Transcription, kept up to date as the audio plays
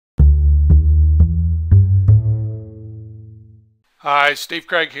Hi, Steve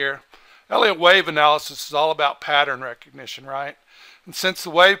Craig here. Elliott wave analysis is all about pattern recognition, right? And since the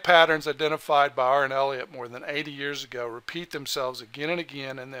wave patterns identified by R. and Elliott more than 80 years ago repeat themselves again and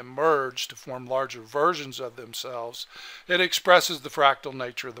again and then merge to form larger versions of themselves, it expresses the fractal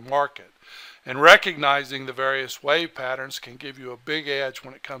nature of the market. And recognizing the various wave patterns can give you a big edge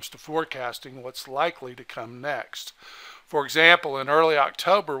when it comes to forecasting what's likely to come next. For example, in early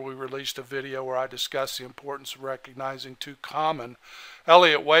October, we released a video where I discussed the importance of recognizing two common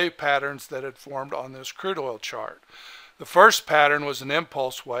Elliott wave patterns that had formed on this crude oil chart. The first pattern was an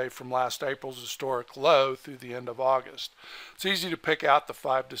impulse wave from last April's historic low through the end of August. It's easy to pick out the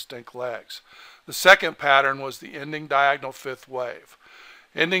 5 distinct legs. The second pattern was the ending diagonal fifth wave.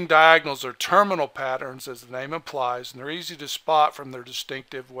 Ending diagonals are terminal patterns, as the name implies, and they're easy to spot from their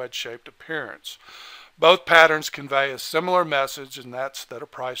distinctive wedge-shaped appearance. Both patterns convey a similar message, and that's that a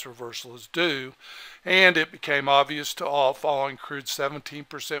price reversal is due, and it became obvious to all following Crude's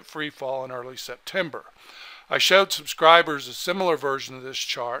 17% free fall in early September. I showed subscribers a similar version of this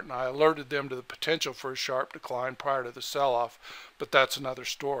chart, and I alerted them to the potential for a sharp decline prior to the sell-off, but that's another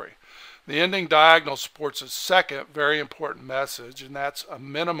story. The ending diagonal supports a second very important message, and that's a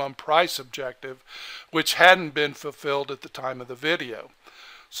minimum price objective, which hadn't been fulfilled at the time of the video.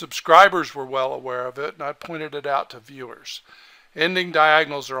 Subscribers were well aware of it, and I pointed it out to viewers. Ending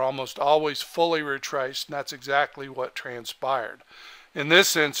diagonals are almost always fully retraced, and that's exactly what transpired. In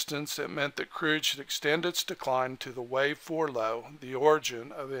this instance, it meant that crude should extend its decline to the wave 4 low, the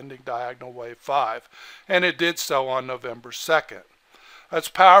origin of ending diagonal wave 5, and it did so on November 2nd. That's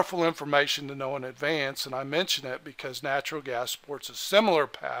powerful information to know in advance, and I mention it because natural gas sports a similar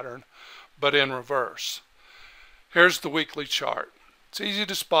pattern, but in reverse. Here's the weekly chart. It's easy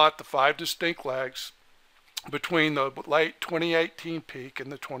to spot the 5 distinct legs between the late 2018 peak and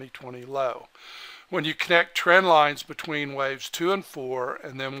the 2020 low. When you connect trend lines between waves 2 and 4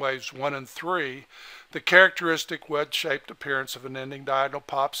 and then waves 1 and 3, the characteristic wedge-shaped appearance of an ending diagonal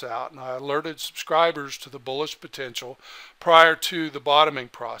pops out, and I alerted subscribers to the bullish potential prior to the bottoming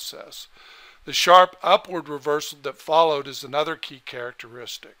process. The sharp upward reversal that followed is another key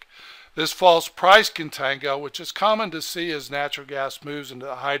characteristic. This false price contango, which is common to see as natural gas moves into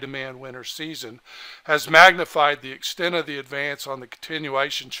the high-demand winter season, has magnified the extent of the advance on the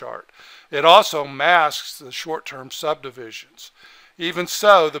continuation chart. It also masks the short-term subdivisions. Even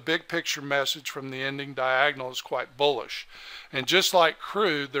so, the big picture message from the ending diagonal is quite bullish. And just like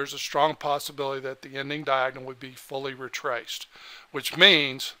crude, there's a strong possibility that the ending diagonal would be fully retraced, which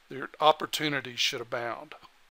means the opportunities should abound.